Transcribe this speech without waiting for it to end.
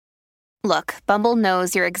Look, Bumble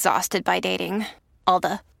knows you're exhausted by dating. All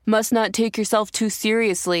the must not take yourself too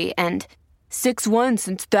seriously and 6'1"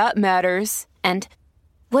 since that matters. And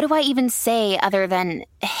what do I even say other than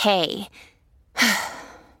hey?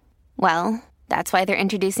 Well, that's why they're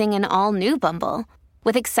introducing an all-new Bumble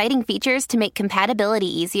with exciting features to make compatibility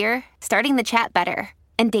easier, starting the chat better,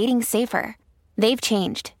 and dating safer. They've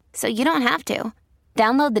changed, so you don't have to.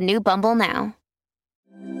 Download the new Bumble now.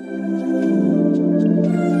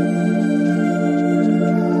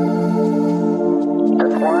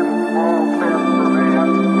 One small step for man,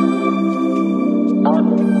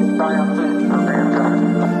 one giant leap for mankind.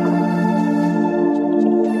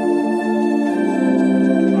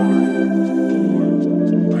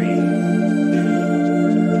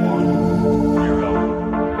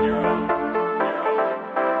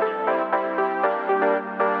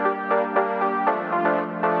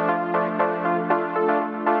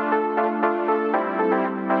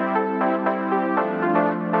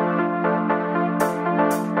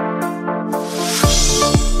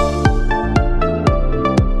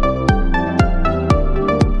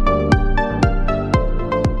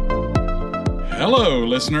 Hello,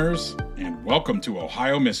 listeners, and welcome to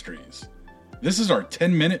Ohio Mysteries. This is our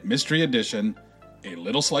 10-minute mystery edition, a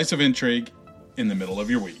little slice of intrigue in the middle of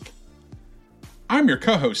your week. I'm your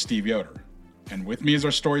co-host, Steve Yoder, and with me is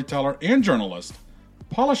our storyteller and journalist,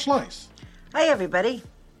 Paula Schleiss. Hi, everybody.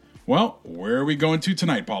 Well, where are we going to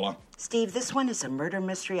tonight, Paula? Steve, this one is a murder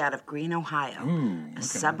mystery out of Greene, Ohio, a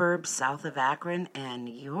suburb south of Akron, and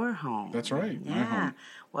your home. That's right, yeah. my home.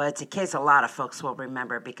 Well, it's a case a lot of folks will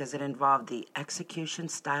remember because it involved the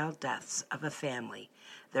execution-style deaths of a family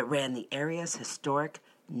that ran the area's historic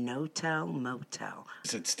No-Tell Motel.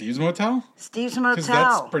 Is it Steve's Motel? Steve's Motel. Because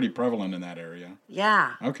that's pretty prevalent in that area.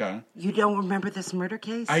 Yeah. Okay. You don't remember this murder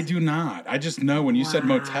case? I do not. I just know when you said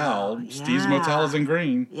motel, Steve's Motel is in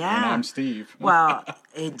Greene, and I'm Steve. Well,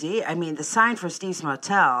 indeed. I mean, the sign for Steve's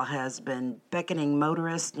Motel has been beckoning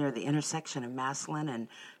motorists near the intersection of Maslin and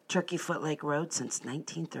Turkey Foot Lake Road since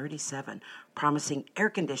 1937, promising air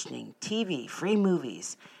conditioning, TV, free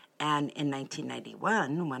movies. And in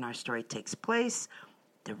 1991, when our story takes place,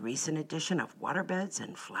 the recent addition of waterbeds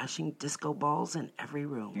and flashing disco balls in every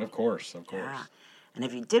room. Of course. Yeah. And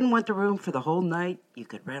if you didn't want the room for the whole night, you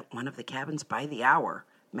could rent one of the cabins by the hour.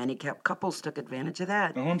 Many couples took advantage of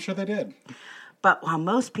that. Oh, I'm sure they did. But while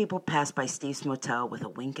most people passed by Steve's Motel with a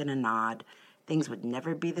wink and a nod, things would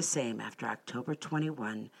never be the same after October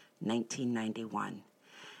 21, 1991.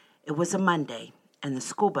 It was a Monday, and the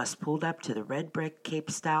school bus pulled up to the red brick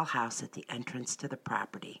Cape-style house at the entrance to the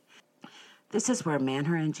property. This is where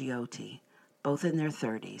Manher and Giotti, both in their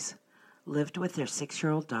 30s, lived with their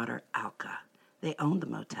 6-year-old daughter, Alka. They owned the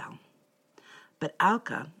motel. But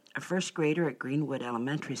Alka, a first grader at Greenwood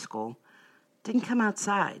Elementary School, didn't come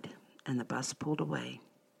outside, and the bus pulled away.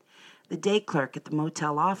 The day clerk at the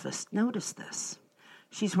motel office noticed this.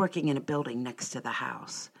 She's working in a building next to the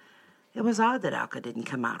house. It was odd that Alka didn't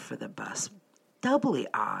come out for the bus. Doubly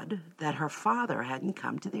odd that her father hadn't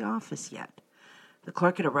come to the office yet. The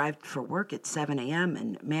clerk had arrived for work at 7 a.m.,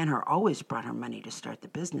 and Manher always brought her money to start the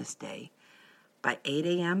business day. By 8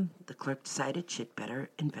 a.m., the clerk decided she'd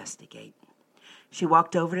better investigate. She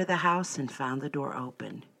walked over to the house and found the door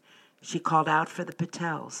open. She called out for the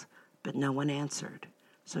Patels, but no one answered,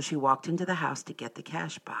 so she walked into the house to get the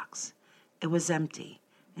cash box. It was empty,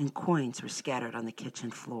 and coins were scattered on the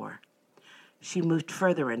kitchen floor. She moved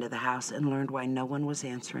further into the house and learned why no one was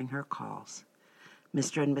answering her calls.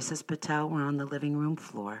 Mr. and Mrs. Patel were on the living room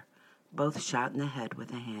floor, both shot in the head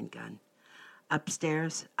with a handgun.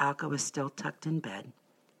 Upstairs, Alka was still tucked in bed.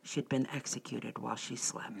 She'd been executed while she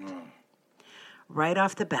slept. Right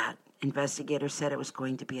off the bat, investigators said it was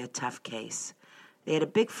going to be a tough case. They had a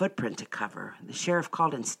big footprint to cover. The sheriff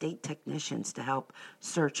called in state technicians to help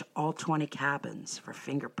search all 20 cabins for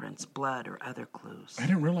fingerprints, blood, or other clues. I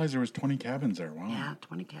didn't realize there was 20 cabins there. Wow. Yeah,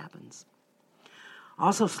 20 cabins.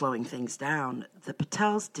 Also slowing things down, the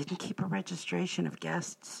Patels didn't keep a registration of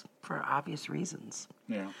guests for obvious reasons.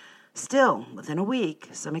 Yeah. Still, within a week,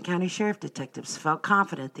 Summit County Sheriff detectives felt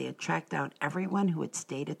confident they had tracked down everyone who had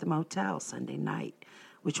stayed at the motel Sunday night,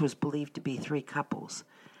 which was believed to be 3 couples.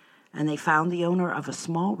 And they found the owner of a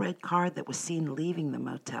small red car that was seen leaving the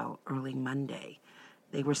motel early Monday.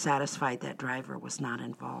 They were satisfied that driver was not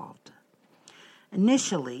involved.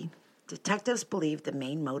 Initially, detectives believed the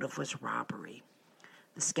main motive was robbery.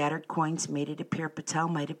 The scattered coins made it appear Patel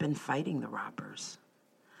might have been fighting the robbers.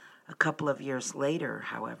 A couple of years later,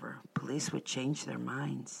 however, police would change their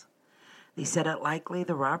minds. They said it likely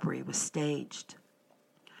the robbery was staged.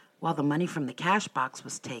 While the money from the cash box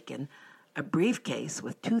was taken, a briefcase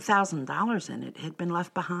with $2,000 in it had been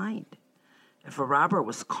left behind. If a robber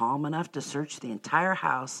was calm enough to search the entire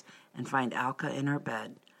house and find Alka in her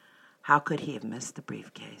bed, how could he have missed the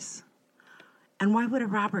briefcase? And why would a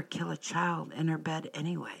robber kill a child in her bed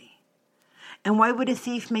anyway? And why would a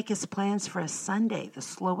thief make his plans for a Sunday, the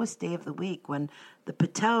slowest day of the week, when the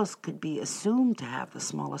Patels could be assumed to have the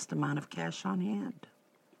smallest amount of cash on hand?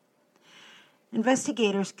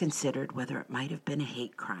 Investigators considered whether it might have been a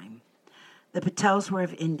hate crime. The Patels were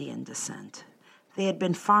of Indian descent. They had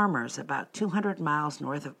been farmers about 200 miles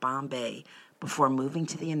north of Bombay before moving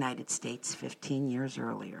to the United States 15 years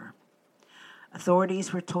earlier.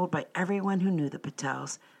 Authorities were told by everyone who knew the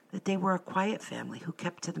Patels that they were a quiet family who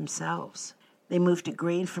kept to themselves. They moved to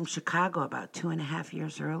Green from Chicago about 2.5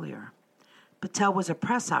 years earlier. Patel was a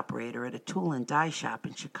press operator at a tool and die shop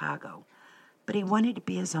in Chicago, but he wanted to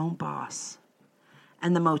be his own boss.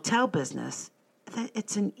 And the motel business,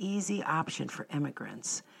 it's an easy option for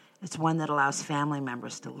immigrants. It's one that allows family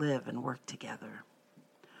members to live and work together.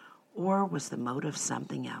 Or was the motive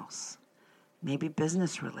something else? Maybe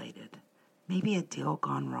business-related. Maybe a deal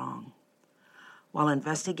gone wrong. While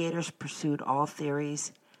investigators pursued all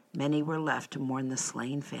theories, many were left to mourn the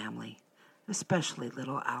slain family, especially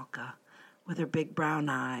little Alka, with her big brown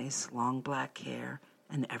eyes, long black hair,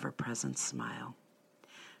 and ever-present smile.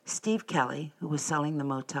 Steve Kelly, who was selling the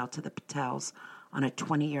motel to the Patels on a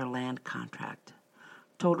 20-year land contract,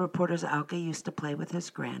 told reporters Alka used to play with his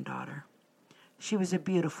granddaughter. She was a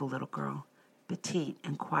beautiful little girl, petite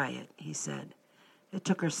and quiet, he said. It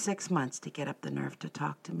took her 6 months to get up the nerve to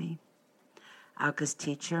talk to me. Alka's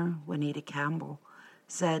teacher, Juanita Campbell,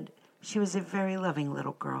 said she was a very loving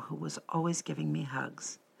little girl who was always giving me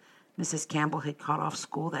hugs. Mrs. Campbell had called off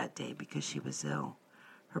school that day because she was ill.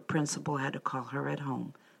 Her principal had to call her at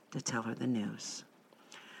home to tell her the news.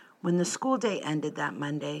 When the school day ended that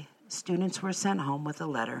Monday, students were sent home with a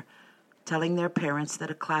letter telling their parents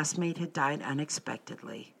that a classmate had died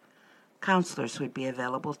unexpectedly. Counselors would be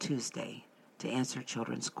available Tuesday to answer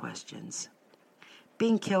children's questions.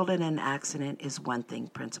 Being killed in an accident is one thing,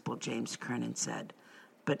 Principal James Kernan said,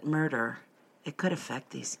 but murder, it could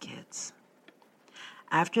affect these kids.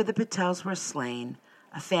 After the Patels were slain,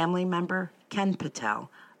 a family member, Ken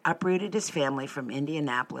Patel, uprooted his family from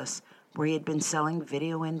Indianapolis, where he had been selling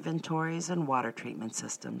video inventories and water treatment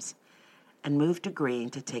systems, and moved to Green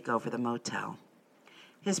to take over the motel.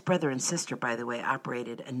 His brother and sister, by the way,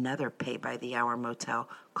 operated another pay-by-the-hour motel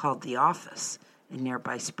called The Office in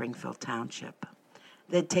nearby Springfield Township.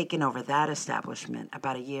 They'd taken over that establishment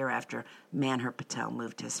about a year after Manher Patel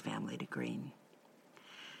moved his family to Green.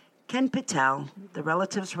 Ken Patel, the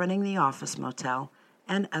relatives running the Office motel,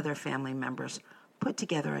 and other family members put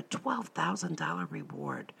together a $12,000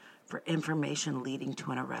 reward for information leading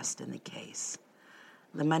to an arrest in the case.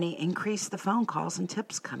 The money increased the phone calls and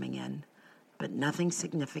tips coming in, but nothing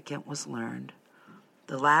significant was learned.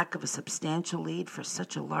 The lack of a substantial lead for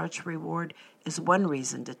such a large reward is one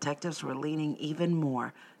reason detectives were leaning even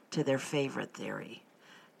more to their favorite theory,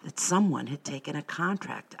 that someone had taken a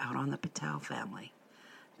contract out on the Patel family,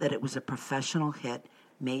 that it was a professional hit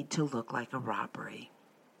made to look like a robbery.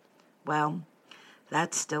 Well,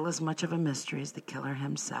 that's still as much of a mystery as the killer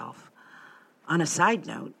himself. On a side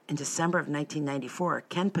note, in December of 1994,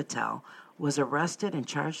 Ken Patel was arrested and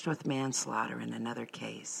charged with manslaughter in another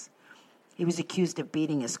case. He was accused of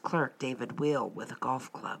beating his clerk, David Will, with a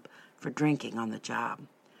golf club for drinking on the job.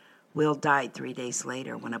 Will died 3 days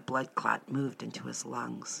later when a blood clot moved into his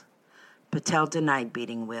lungs. Patel denied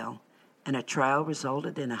beating Will, and a trial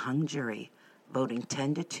resulted in a hung jury voting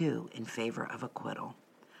 10-2 in favor of acquittal.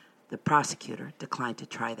 The prosecutor declined to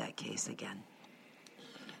try that case again.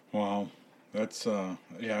 Wow. That's, I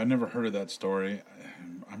never heard of that story.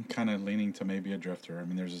 I'm kind of leaning to maybe a drifter. I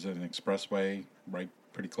mean, there's an expressway right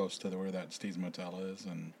pretty close to where that Steve's Motel is,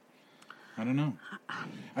 and I don't know.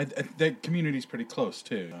 That community's pretty close,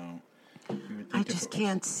 too. So I just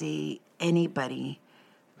can't see anybody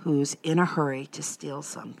who's in a hurry to steal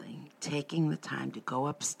something, taking the time to go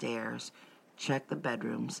upstairs, check the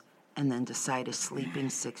bedrooms, and then decide a sleeping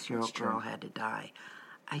 6-year-old girl had to die.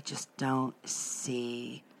 I just don't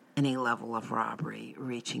see any level of robbery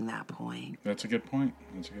reaching that point. That's a good point.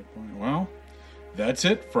 Well, that's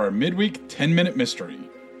it for our midweek 10-minute mystery.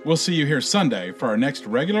 We'll see you here Sunday for our next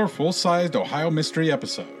regular full-sized Ohio Mystery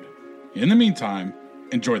episode. In the meantime,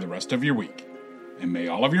 enjoy the rest of your week. And may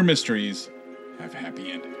all of your mysteries have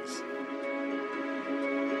happy endings.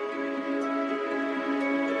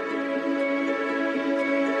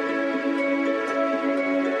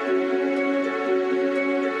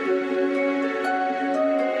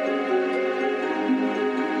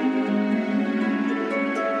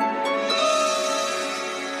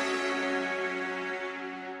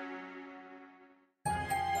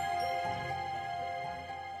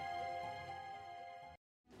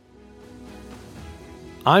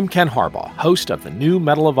 I'm Ken Harbaugh, host of the new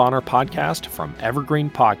Medal of Honor podcast from Evergreen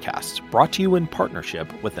Podcasts, brought to you in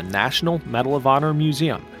partnership with the National Medal of Honor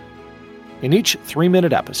Museum. In each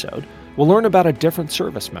 3-minute episode, we'll learn about a different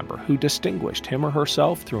service member who distinguished him or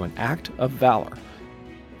herself through an act of valor.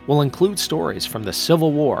 We'll include stories from the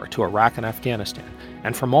Civil War to Iraq and Afghanistan,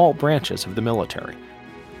 and from all branches of the military.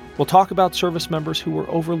 We'll talk about service members who were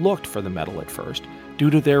overlooked for the medal at first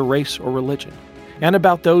due to their race or religion, and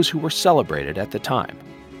about those who were celebrated at the time.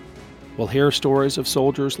 We'll hear stories of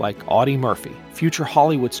soldiers like Audie Murphy, future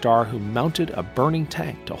Hollywood star who mounted a burning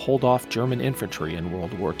tank to hold off German infantry in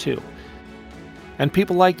World War II. And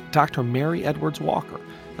people like Dr. Mary Edwards Walker,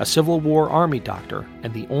 a Civil War Army doctor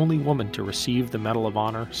and the only woman to receive the Medal of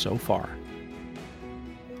Honor so far.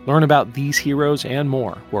 Learn about these heroes and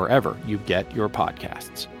more wherever you get your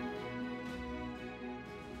podcasts.